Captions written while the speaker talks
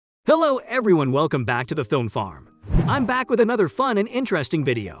Hello everyone, welcome back to the Film Farm. I'm back with another fun and interesting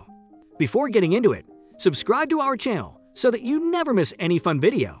video. Before getting into it, subscribe to our channel so that you never miss any fun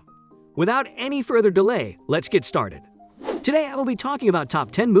video. Without any further delay, let's get started. Today I will be talking about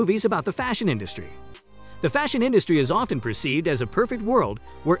top 10 movies about the fashion industry. The fashion industry is often perceived as a perfect world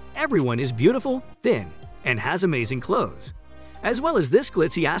where everyone is beautiful, thin, and has amazing clothes. As well as this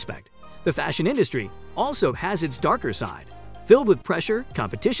glitzy aspect, the fashion industry also has its darker side, filled with pressure,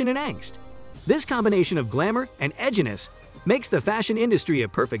 competition, and angst. This combination of glamour and edginess makes the fashion industry a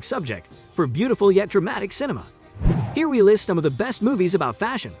perfect subject for beautiful yet dramatic cinema. Here we list some of the best movies about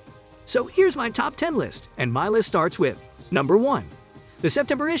fashion. So here's my top 10 list, and my list starts with number 1. The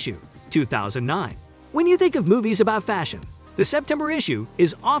September Issue, 2009. When you think of movies about fashion, the September Issue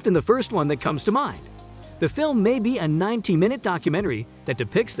is often the first one that comes to mind. The film may be a 90-minute documentary that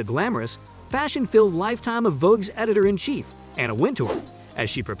depicts the glamorous, fashion-filled lifetime of Vogue's editor-in-chief, Anna Wintour, as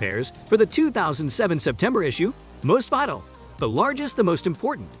she prepares for the 2007 September issue, Most Vital, the largest, the most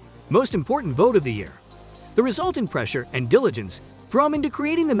important vote of the year. The resultant pressure and diligence thrown into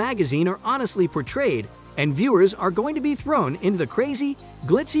creating the magazine are honestly portrayed, and viewers are going to be thrown into the crazy,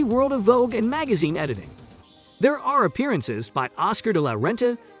 glitzy world of Vogue and magazine editing. There are appearances by Oscar de la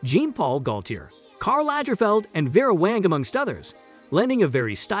Renta, Jean-Paul Gaultier, Karl Lagerfeld, and Vera Wang amongst others, lending a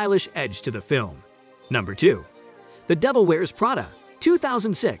very stylish edge to the film. Number 2. The Devil Wears Prada,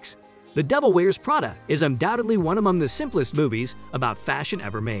 2006. The Devil Wears Prada is undoubtedly one among the simplest movies about fashion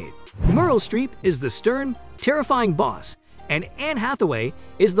ever made. Meryl Streep is the stern, terrifying boss, and Anne Hathaway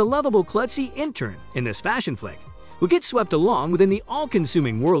is the lovable, klutzy intern in this fashion flick, who gets swept along within the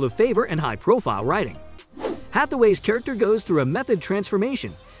all-consuming world of favor and high-profile writing. Hathaway's character goes through a method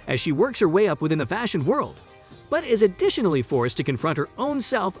transformation as she works her way up within the fashion world, but is additionally forced to confront her own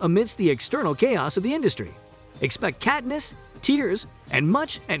self amidst the external chaos of the industry. Expect catness, tears, and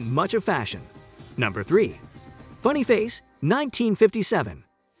much of fashion. Number 3. Funny Face, 1957.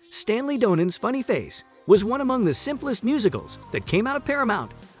 Stanley Donen's Funny Face was one among the simplest musicals that came out of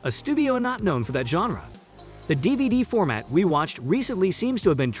Paramount, a studio not known for that genre. The DVD format we watched recently seems to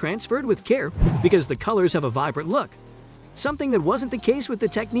have been transferred with care because the colors have a vibrant look, something that wasn't the case with the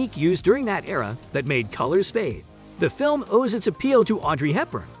technique used during that era that made colors fade. The film owes its appeal to Audrey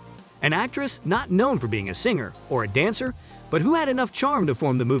Hepburn, an actress not known for being a singer or a dancer, but who had enough charm to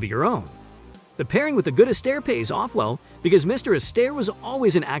form the movie her own. The pairing with the good Astaire pays off well because Mr. Astaire was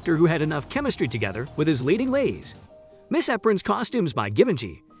always an actor who had enough chemistry together with his leading ladies. Miss Hepburn's costumes by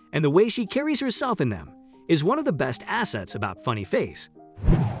Givenchy and the way she carries herself in them is one of the best assets about Funny Face.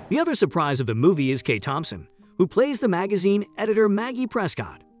 The other surprise of the movie is Kay Thompson, who plays the magazine editor Maggie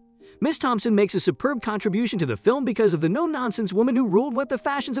Prescott. Miss Thompson makes a superb contribution to the film because of the no-nonsense woman who ruled what the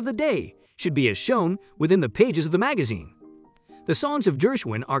fashions of the day should be as shown within the pages of the magazine. The songs of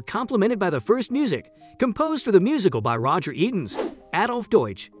Gershwin are complemented by the first music, composed for the musical by Roger Edens, Adolf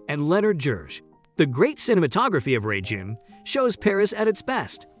Deutsch, and Leonard Gersh. The great cinematography of Ray June shows Paris at its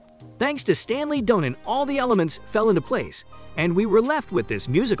best. Thanks to Stanley Donen, all the elements fell into place, and we were left with this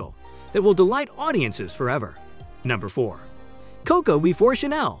musical that will delight audiences forever. Number 4. Coco Before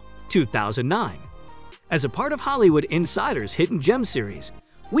Chanel, 2009. As a part of Hollywood Insider's Hidden Gems series,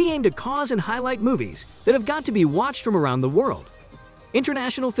 we aim to cause and highlight movies that have got to be watched from around the world.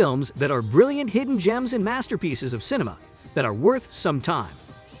 International films that are brilliant hidden gems and masterpieces of cinema that are worth some time.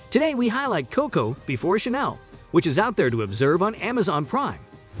 Today we highlight Coco Before Chanel, which is out there to observe on Amazon Prime.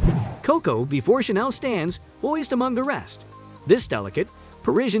 Coco Before Chanel stands poised among the rest. This delicate,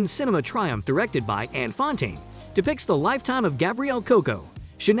 Parisian cinema triumph directed by Anne Fontaine depicts the lifetime of Gabrielle Coco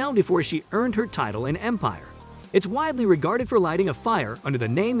Chanel before she earned her title and empire. It's widely regarded for lighting a fire under the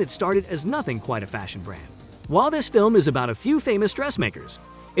name that started as nothing quite a fashion brand. While this film is about a few famous dressmakers,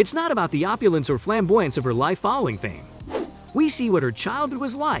 it's not about the opulence or flamboyance of her life following fame. We see what her childhood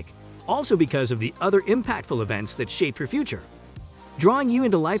was like, also because of the other impactful events that shaped her future. Drawing you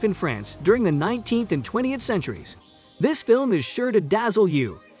into life in France during the 19th and 20th centuries, this film is sure to dazzle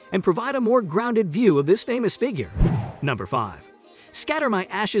you and provide a more grounded view of this famous figure. Number 5. Scatter My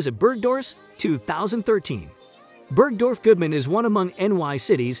Ashes at Bergdorf's, 2013. Bergdorf Goodman is one among NY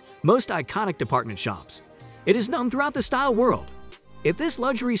City's most iconic department shops. It is known throughout the style world. If this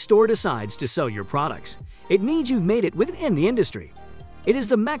luxury store decides to sell your products, it means you've made it within the industry. It is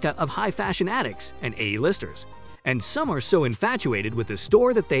the mecca of high fashion addicts and A-listers, and some are so infatuated with the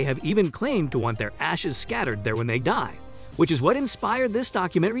store that they have even claimed to want their ashes scattered there when they die, which is what inspired this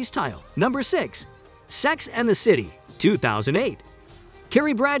documentary's title. Number 6. Sex and the City, 2008.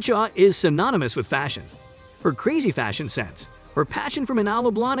 Carrie Bradshaw is synonymous with fashion. Her crazy fashion sense, Her passion for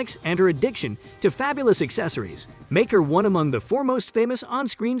Manalo Blahniks and her addiction to fabulous accessories make her one among the foremost famous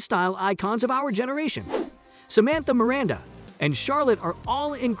on-screen style icons of our generation. Samantha Miranda and Charlotte are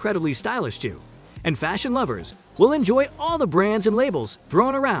all incredibly stylish too, and fashion lovers will enjoy all the brands and labels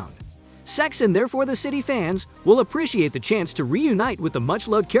thrown around. Sex and Therefore the City fans will appreciate the chance to reunite with the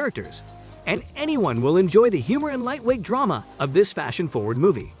much-loved characters, and anyone will enjoy the humor and lightweight drama of this fashion-forward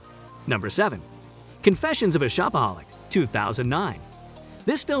movie. Number 7. Confessions of a Shopaholic, 2009.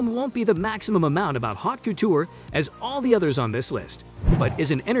 This film won't be the maximum amount about haute couture as all the others on this list, but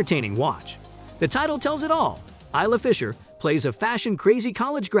is an entertaining watch. The title tells it all. Isla Fisher plays a fashion-crazy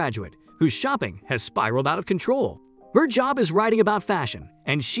college graduate whose shopping has spiraled out of control. Her job is writing about fashion,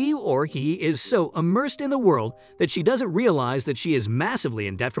 and she or he is so immersed in the world that she doesn't realize that she is massively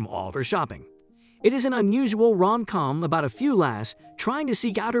in debt from all of her shopping. It is an unusual rom-com about a few lass trying to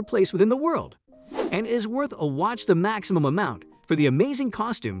seek out her place within the world, and is worth a watch the maximum amount for the amazing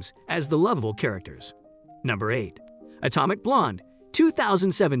costumes as the lovable characters. Number 8. Atomic Blonde,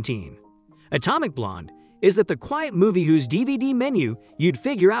 2017. Atomic Blonde is the quiet movie whose DVD menu you'd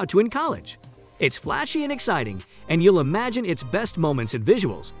figure out to in college. It's flashy and exciting, and you'll imagine its best moments and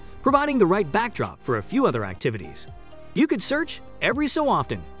visuals, providing the right backdrop for a few other activities. You could search every so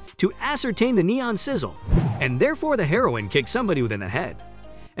often to ascertain the neon sizzle, and therefore the heroine kicks somebody within the head.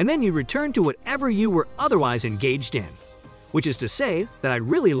 And then you return to whatever you were otherwise engaged in. Which is to say that I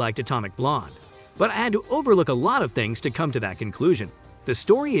really liked Atomic Blonde, but I had to overlook a lot of things to come to that conclusion. The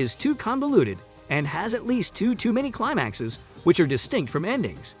story is too convoluted and has at least too many climaxes which are distinct from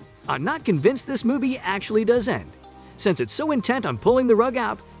endings. I'm not convinced this movie actually does end, since it's so intent on pulling the rug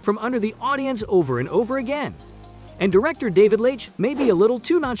out from under the audience over and over again. And director David Leitch may be a little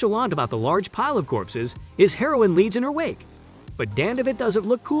too nonchalant about the large pile of corpses his heroine leads in her wake. But damned if it doesn't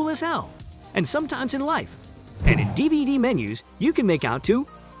look cool as hell. And sometimes in life, and in DVD menus, you can make out to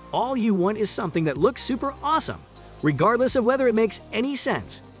all you want is something that looks super awesome, regardless of whether it makes any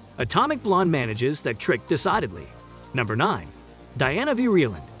sense. Atomic Blonde manages that trick decidedly. Number 9. Diana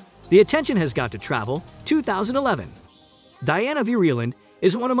Vreeland. The attention has got to travel, 2011. Diana Vreeland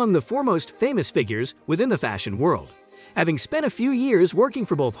is one among the foremost famous figures within the fashion world, having spent a few years working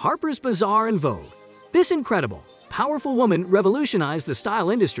for both Harper's Bazaar and Vogue. This incredible, powerful woman revolutionized the style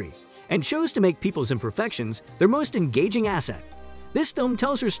industry and chose to make people's imperfections their most engaging asset. This film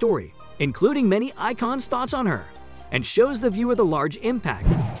tells her story, including many icons' thoughts on her, and shows the viewer the large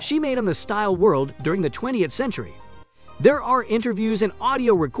impact she made on the style world during the 20th century. There are interviews and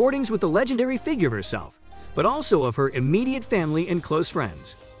audio recordings with the legendary figure herself, but also of her immediate family and close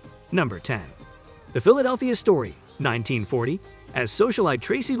friends. Number 10. The Philadelphia Story, 1940, as socialite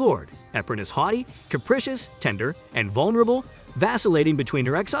Tracy Lord, Hepburn is haughty, capricious, tender, and vulnerable, vacillating between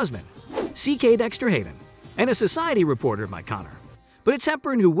her ex-husband, C.K. Dexter Haven, and a society reporter, Mike Connor. But it's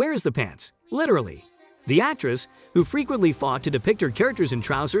Hepburn who wears the pants, literally. The actress, who frequently fought to depict her characters in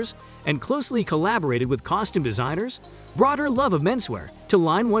trousers and closely collaborated with costume designers, brought her love of menswear to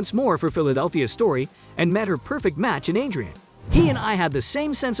line once more for Philadelphia Story and met her perfect match in Adrian. He and I had the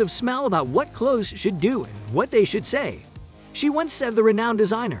same sense of smell about what clothes should do and what they should say. She once said of the renowned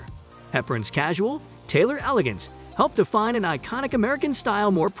designer, Hepburn's casual, tailored elegance helped define an iconic American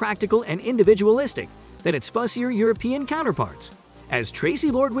style more practical and individualistic than its fussier European counterparts. As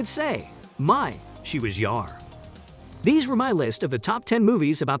Tracy Lord would say, my, she was yar. These were my list of the top 10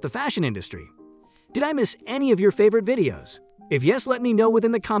 movies about the fashion industry. Did I miss any of your favorite videos? If yes, let me know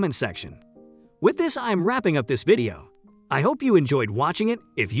within the comments section. With this, I am wrapping up this video. I hope you enjoyed watching it.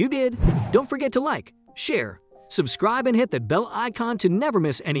 If you did, don't forget to like, share, subscribe, and hit that bell icon to never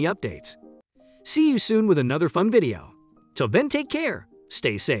miss any updates. See you soon with another fun video. Till then, take care,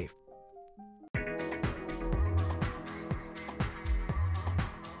 stay safe.